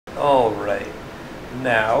Alright,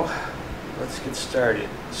 now let's get started.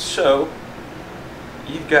 So,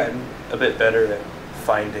 you've gotten a bit better at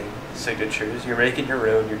finding signatures. You're making your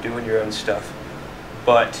own, you're doing your own stuff.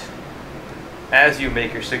 But as you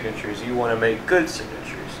make your signatures, you want to make good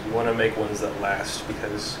signatures. You want to make ones that last,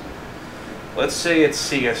 because let's say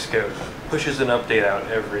it's CSGO, pushes an update out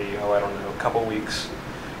every, I don't know, a couple weeks.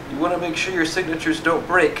 You want to make sure your signatures don't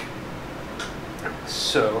break.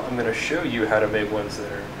 So I'm going to show you how to make ones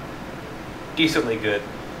that are decently good.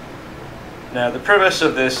 Now the premise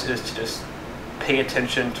of this is to just pay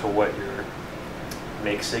attention to what you're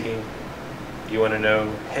MakeSigging. You want to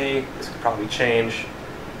know, hey, this could probably change.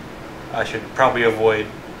 I should probably avoid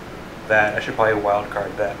that. I should probably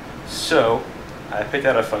wildcard that. So I picked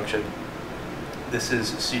out a function. This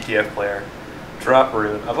is CTF player, drop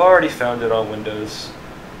root. I've already found it on Windows.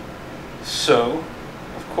 So,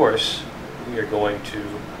 of course, we are going to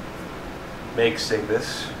MakeSig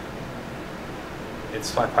this.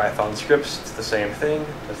 It's my Python scripts, it's the same thing,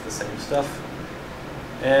 does the same stuff.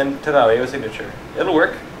 And ta-da, we have a signature. It'll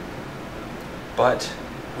work, but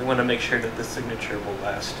we want to make sure that the signature will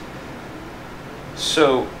last.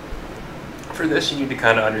 So, for this you need to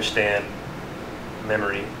kind of understand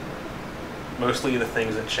memory. Mostly the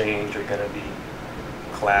things that change are going to be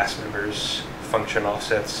class members, function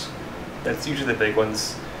offsets. That's usually the big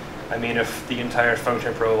ones. I mean, if the entire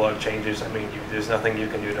function prolog changes, I mean, there's nothing you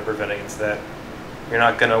can do to prevent against that. You're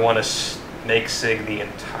not going to want to MakeSig the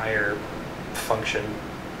entire function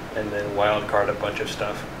and then wildcard a bunch of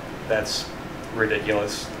stuff. That's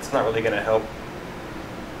ridiculous. It's not really going to help.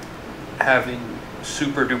 Having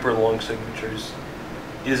super duper long signatures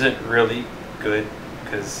isn't really good,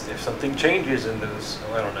 because if something changes in those,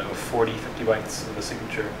 I don't know, 40, 50 bytes of a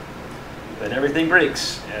signature, then everything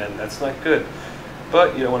breaks, and that's not good.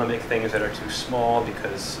 But you don't want to make things that are too small,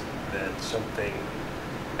 because then something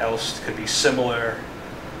else could be similar.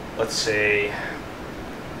 Let's say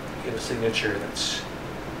you get a signature that's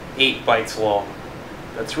 8 bytes long.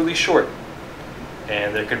 That's really short.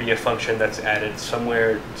 And there could be a function that's added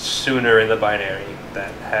somewhere sooner in the binary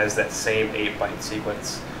that has that same 8-byte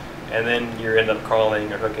sequence. And then you end up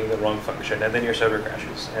calling or hooking the wrong function, and then your server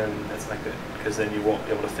crashes. And that's not good, because then you won't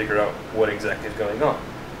be able to figure out what exactly is going on.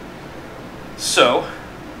 So,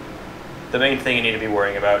 the main thing you need to be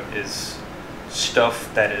worrying about is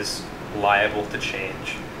stuff that is liable to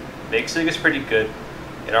change. MakeSig is pretty good.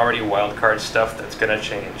 It already wildcards stuff that's going to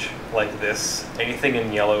change, like this. Anything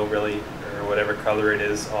in yellow, really, or whatever color it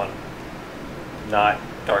is on not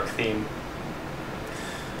dark theme.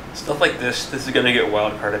 Stuff like this is going to get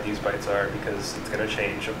wildcarded, these bytes are, because it's going to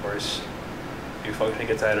change, of course. New function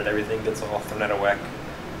gets added, everything gets all thrown out of whack,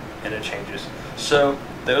 and it changes. So,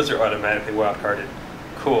 those are automatically wildcarded.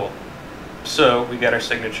 Cool. So, we got our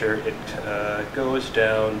signature. It goes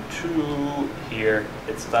down to here.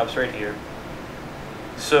 It stops right here.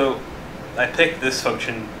 So, I picked this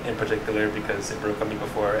function in particular because it broke on me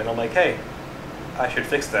before, and I'm like, hey, I should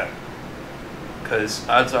fix that, because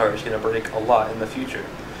odds are it's going to break a lot in the future.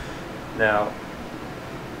 Now,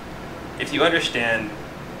 if you understand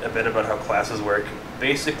a bit about how classes work,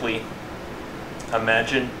 basically,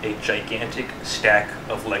 imagine a gigantic stack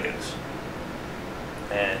of Legos.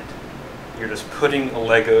 And you're just putting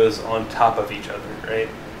Legos on top of each other, right?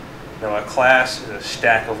 Now, a class is a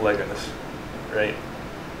stack of Legos, right?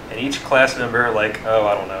 And each class member, like, oh,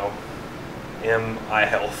 I don't know, I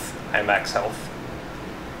health, I max health,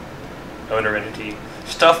 owner entity,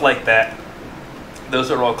 stuff like that. Those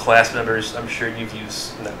are all class members. I'm sure you've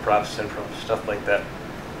used NetProp, SynProp, stuff like that.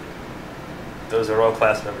 Those are all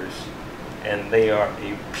class members. And they are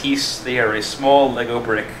a small Lego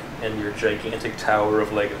brick in your gigantic tower of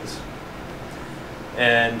Legos.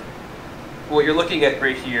 And what you're looking at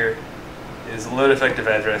right here is the load effective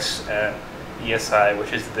address at ESI,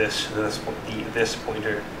 which is this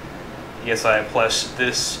pointer, ESI plus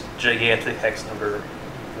this gigantic hex number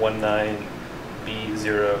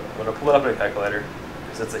 19B0. I'm going to pull it up in a calculator,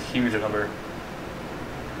 because it's a huge number,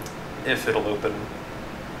 if it'll open,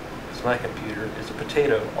 because my computer is a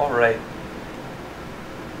potato. Alright.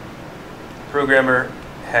 Programmer,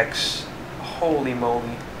 hex, holy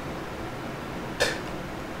moly.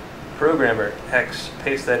 Programmer, hex,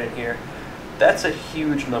 paste that in here. That's a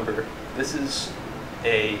huge number. This is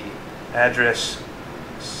a address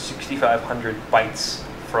 6,500 bytes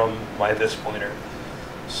from my this pointer.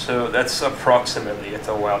 So that's approximately, it's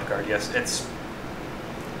a wildcard, yes, it's,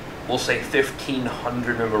 we'll say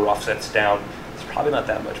 1,500 member offsets down. It's probably not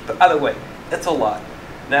that much, but either way, it's a lot.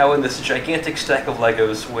 Now in this gigantic stack of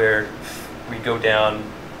Legos where we go down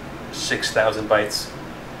 6,000 bytes,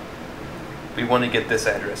 we want to get this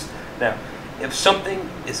address. Now, if something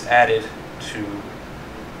is added to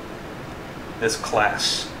this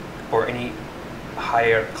class or any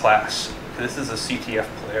higher class, this is a CTF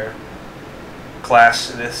player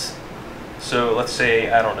class, this, so let's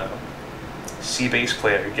say, I don't know, C-base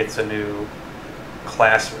player gets a new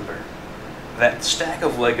class member. That stack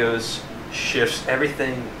of Legos shifts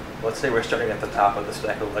everything. Let's say we're starting at the top of the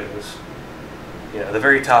stack of Legos. The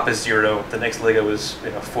very top is 0, the next Lego is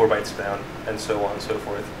 4 bytes down, and so on and so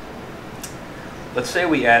forth. Let's say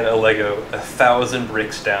we add a Lego 1,000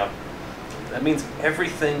 bricks down. That means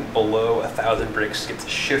everything below 1,000 bricks gets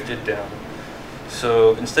shifted down.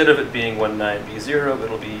 So instead of it being 19B0,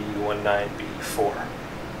 it'll be 19B4,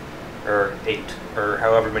 or 8, or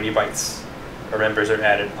however many bytes or members are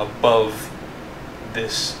added above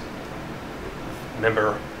this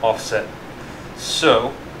member offset.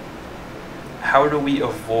 So how do we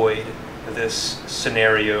avoid this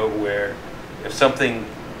scenario where if something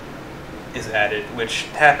is added, which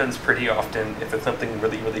happens pretty often, if it's something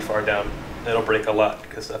really, really far down, it'll break a lot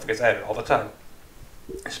because stuff gets added all the time,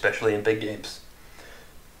 especially in big games.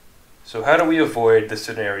 So how do we avoid the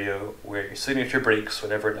scenario where your signature breaks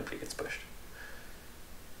whenever an update gets pushed?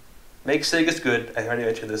 MakeSig is good. I already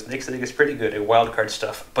mentioned this. MakeSig is pretty good at wildcard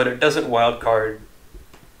stuff, but it doesn't wildcard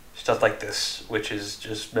stuff like this, which is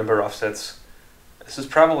just member offsets. This is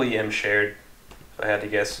probably M shared, if I had to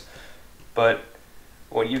guess. But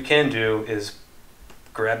what you can do is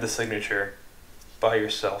grab the signature by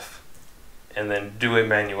yourself and then do it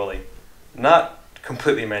manually. Not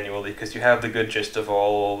completely manually, because you have the good gist of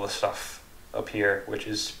all the stuff up here, which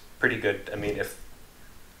is pretty good. I mean, if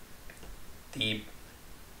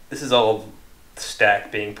this is all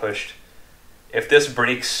stack being pushed. If this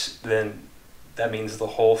breaks, then that means the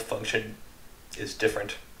whole function is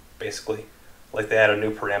different, basically. Like they add a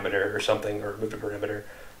new parameter or something, or remove a parameter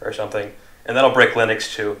or something. And that'll break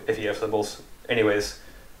Linux too, if you have symbols. Anyways,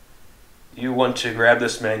 you want to grab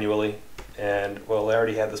this manually, and, well, I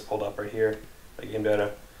already have this pulled up right here, the game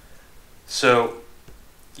data. So,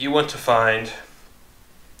 you want to find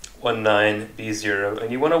 19B0,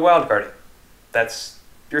 and you want to wildcard it. That's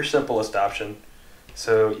your simplest option.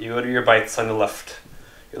 So, you go to your bytes on the left.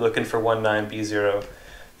 You're looking for 19B0.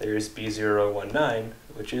 There's B019,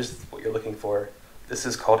 which is what you're looking for. This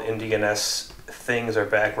is called NDNS. Things are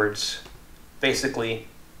backwards. Basically,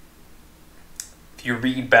 if you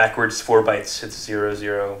read backwards 4 bytes, it's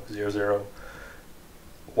 0000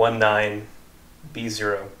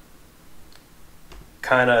 19B0.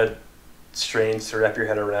 Kind of strange to wrap your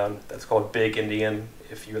head around. That's called Big Indian,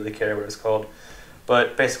 if you really care what it's called.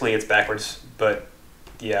 But basically it's backwards. But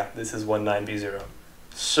yeah, this is 19B0.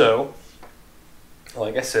 So,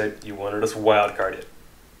 like I said, you want to just wildcard it.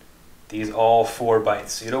 These all 4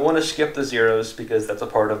 bytes. You don't want to skip the zeros because that's a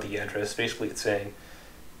part of the address. Basically it's saying,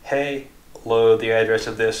 hey, load the address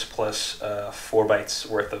of this plus 4 bytes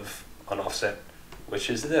worth of an offset, which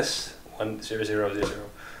is this,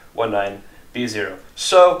 19B0.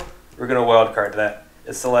 So we're going to wildcard that.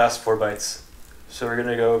 It's the last 4 bytes. So we're going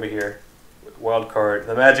to go over here. Wildcard,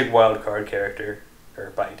 the magic wildcard character,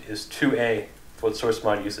 or byte, is 2A, what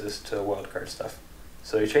SourceMod uses to wildcard stuff.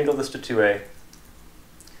 So you change all this to 2A.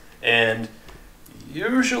 And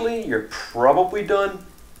usually you're probably done.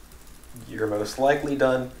 You're most likely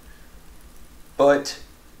done. But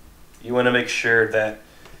you want to make sure that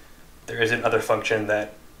there is another function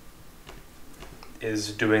that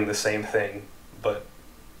is doing the same thing, but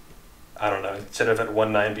I don't know, instead of at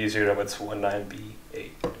 19B0, it's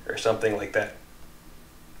 19B8 or something like that.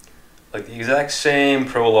 Like the exact same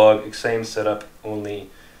prologue, same setup,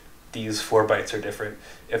 only these 4 bytes are different.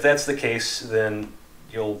 If that's the case, then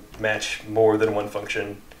you'll match more than one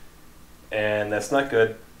function, and that's not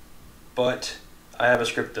good. But I have a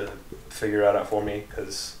script to figure out for me,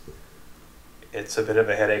 because it's a bit of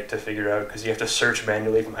a headache to figure out, because you have to search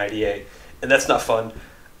manually from IDA, and that's not fun.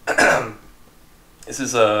 This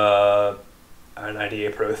is an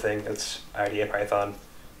IDA Pro thing. It's IDA Python.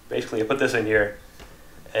 Basically, I put this in here,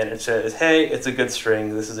 and it says, hey, it's a good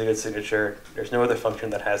string. This is a good signature. There's no other function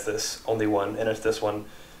that has this, only one, and it's this one.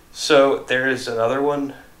 So there is another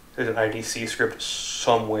one. There's an IDC script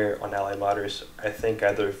somewhere on Allied Modders. I think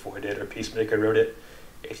either Void or Peacemaker wrote it.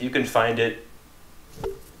 If you can find it,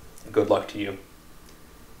 good luck to you.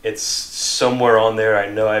 It's somewhere on there. I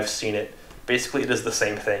know I've seen it. Basically, it does the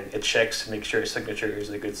same thing. It checks to make sure a signature is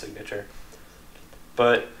a good signature.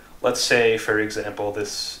 But let's say, for example,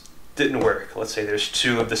 this didn't work. Let's say there's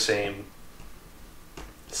 2 of the same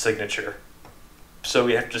signature. So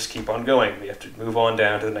we have to just keep on going. We have to move on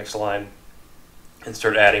down to the next line and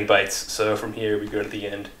start adding bytes. So from here, we go to the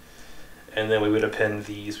end. And then we would append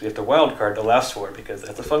these. We have to wildcard the last 4 because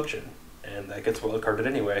that's a function. and that gets wildcarded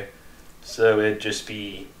anyway. So it'd just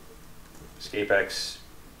be escapex,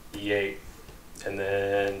 E8, and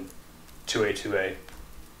then 2A, 2A.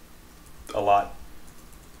 A lot.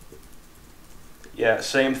 Yeah,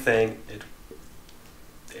 same thing.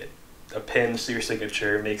 It appends to your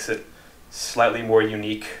signature, makes it slightly more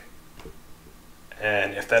unique.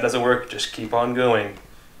 And if that doesn't work, just keep on going.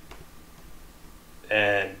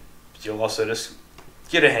 And you'll also just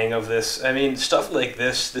get a hang of this. I mean, stuff like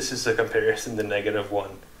this is a comparison to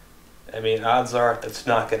 -1. I mean, odds are that's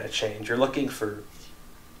not going to change. You're looking for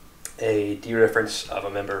a dereference of a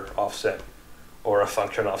member offset or a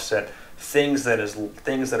function offset, things that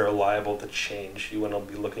are liable to change. You want to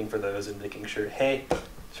be looking for those and making sure, hey,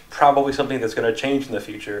 it's probably something that's going to change in the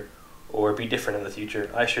future or be different in the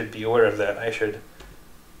future. I should be aware of that. I should,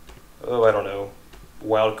 I don't know,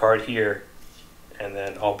 wildcard here, and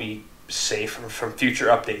then I'll be safe from future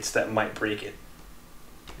updates that might break it.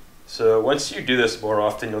 So once you do this more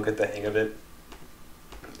often, you'll get the hang of it,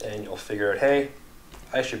 and you'll figure out, hey,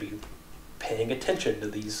 I should be paying attention to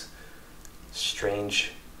these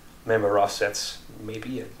strange member offsets.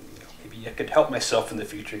 Maybe I could help myself in the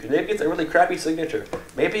future, because maybe it's a really crappy signature.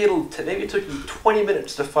 Maybe it took you 20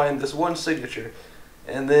 minutes to find this one signature,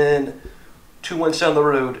 and then 2 months down the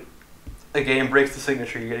road, a game breaks the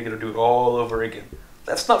signature. You're gonna do it all over again.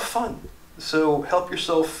 That's not fun. So help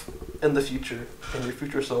yourself in the future, and your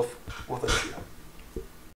future self will thank you.